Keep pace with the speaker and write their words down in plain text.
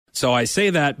So I say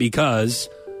that because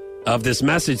of this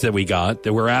message that we got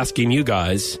that we're asking you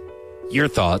guys your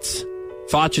thoughts.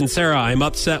 Foch and Sarah, I'm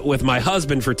upset with my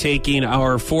husband for taking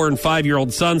our 4 and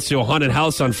 5-year-old sons to a haunted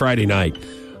house on Friday night.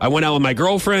 I went out with my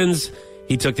girlfriends.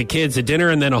 He took the kids to dinner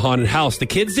and then a haunted house. The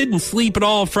kids didn't sleep at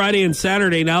all Friday and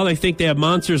Saturday. Now they think they have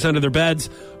monsters under their beds.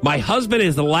 My husband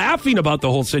is laughing about the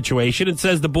whole situation and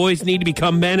says the boys need to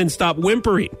become men and stop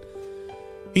whimpering.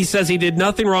 He says he did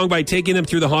nothing wrong by taking them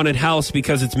through the haunted house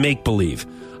because it's make-believe.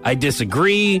 I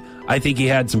disagree. I think he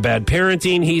had some bad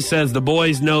parenting. He says the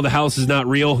boys know the house is not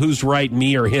real. Who's right,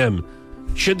 me or him?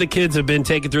 Should the kids have been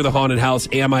taken through the haunted house?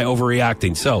 Am I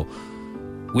overreacting? So,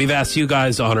 we've asked you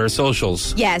guys on our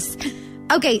socials. Yes.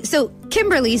 Okay, so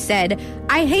Kimberly said,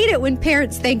 I hate it when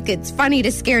parents think it's funny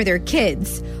to scare their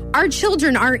kids. Our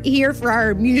children aren't here for our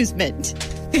amusement.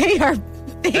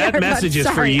 That message is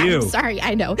for you. I'm sorry,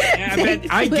 I know.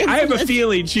 I have a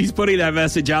feeling she's putting that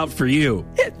message out for you.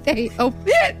 They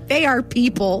are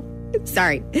people.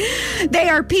 Sorry. They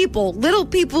are people. Little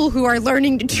people who are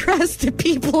learning to trust the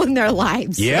people in their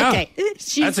lives. Yeah. Okay.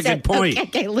 That's a good point.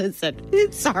 Okay,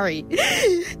 listen. Sorry.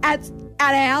 At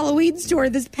a Halloween store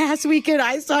this past weekend,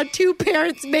 I saw 2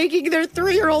 parents making their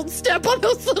 3-year-old step on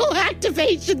those little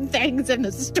activation things in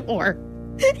the store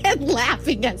and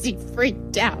laughing as he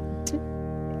freaked out.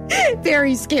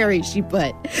 Very scary, she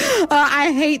put.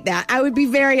 I hate that. I would be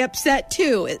very upset,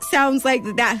 too. It sounds like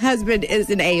that husband is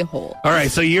an a-hole. All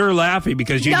right, so you're laughing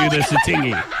because you do this to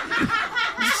Tingy.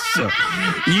 So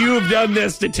you've done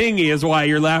this to Tingy is why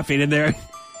you're laughing. And there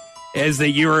is that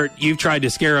you've tried to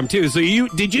scare him, too. So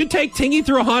did you take Tingy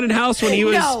through a haunted house when he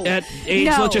was at age,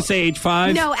 let's just say age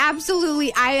 5? No,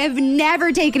 absolutely. I have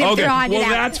never taken him through a haunted house.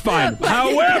 Well, that's fine.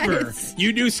 However,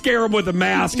 you do scare him with a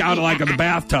mask out of like a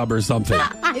bathtub or something.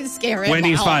 I scare him when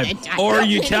he's 5. Or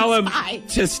you tell him 5.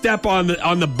 to step on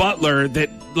the butler that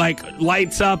like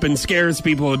lights up and scares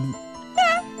people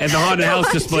at the haunted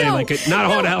house display, not a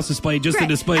haunted house display, just a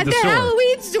display at the store. At the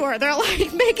Halloween store, they're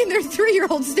like making their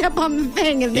 3-year-old step on the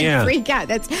thing and they freak out.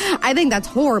 I think that's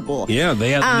horrible. Yeah, they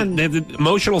have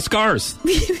emotional scars.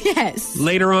 Yes.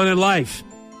 Later on in life.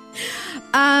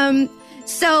 And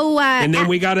then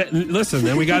we got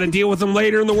to deal with them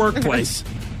later in the workplace.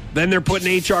 Then they're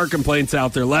putting HR complaints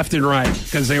out there left and right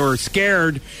because they were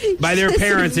scared by their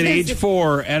parents at age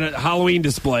 4 at a Halloween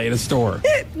display at a store.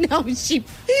 No, she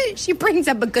brings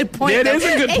up a good point. It is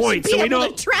a good point. So we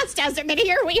don't trust us, and then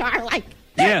here we are, like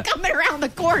coming around the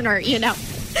corner,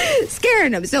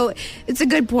 scaring them. So it's a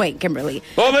good point, Kimberly.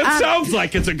 Well, that sounds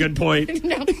like it's a good point.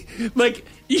 No. Like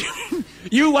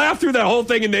you laughed through that whole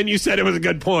thing, and then you said it was a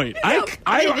good point. No,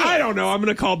 I don't know. I'm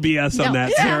going to call BS on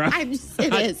that, Sarah.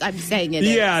 It is. I'm saying it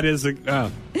is. Yeah, it is.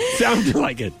 Sounds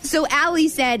like it. So Allie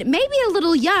said, maybe a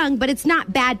little young, but it's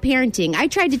not bad parenting. I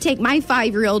tried to take my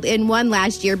 5-year-old in one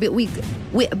last year, but we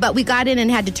got in and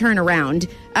had to turn around.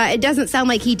 It doesn't sound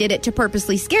like he did it to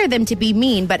purposely scare them to be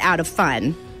mean, but out of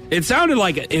fun. It sounded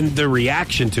like in the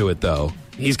reaction to it, though.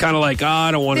 He's kind of like, I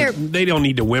don't want to. They don't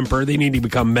need to whimper. They need to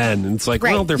become men. And it's like,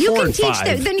 well, they're 4 and 5. You can teach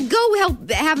them. Then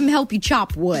go have them help you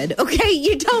chop wood. Okay,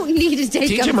 you don't need to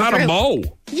teach them how to mow.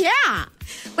 Yeah,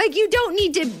 like you don't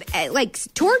need to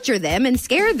torture them and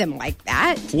scare them like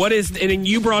that. And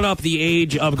you brought up the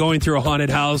age of going through a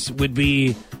haunted house would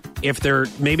be. If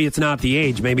maybe it's not the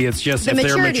age, maybe it's just the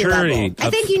maturity level.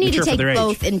 I think you need to take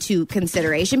both into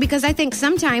consideration because I think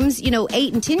sometimes 8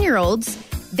 and 10-year-olds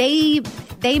they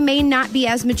may not be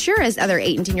as mature as other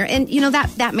 8 and 10-year-olds, and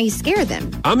that may scare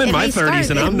them. I'm in my 30s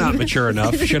and I'm not mature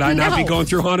enough. Should I not be going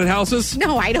through haunted houses?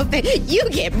 No, I don't think you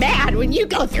get mad when you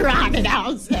go through haunted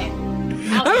houses.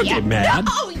 I don't get mad.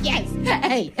 Oh, yes.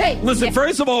 Hey. Listen,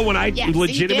 first of all, when I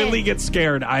legitimately get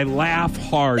scared, I laugh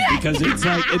hard because it's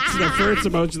the first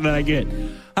emotion that I get.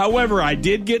 However, I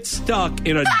did get stuck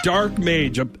in a dark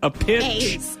maze, a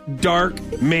pitch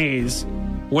dark maze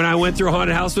when I went through a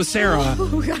haunted house with Sarah.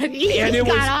 Oh, God. It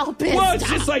got all pissed off. It's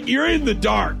just like you're in the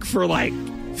dark for like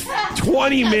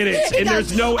 20 minutes and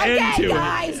there's no end to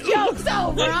guys, it. Joke's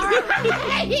over.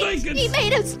 He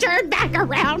made us turn back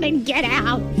around and get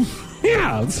out.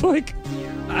 Yeah, it's like,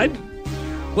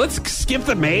 let's skip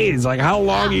the maze. Like, how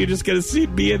long are you just going to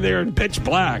be in there in pitch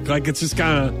black? Like, it's just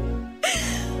kind of,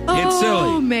 it's silly.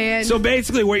 Oh, man. So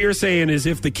basically what you're saying is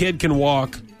if the kid can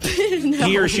walk,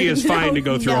 he or she is fine to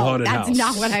go through a haunted house. That's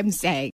not what I'm saying.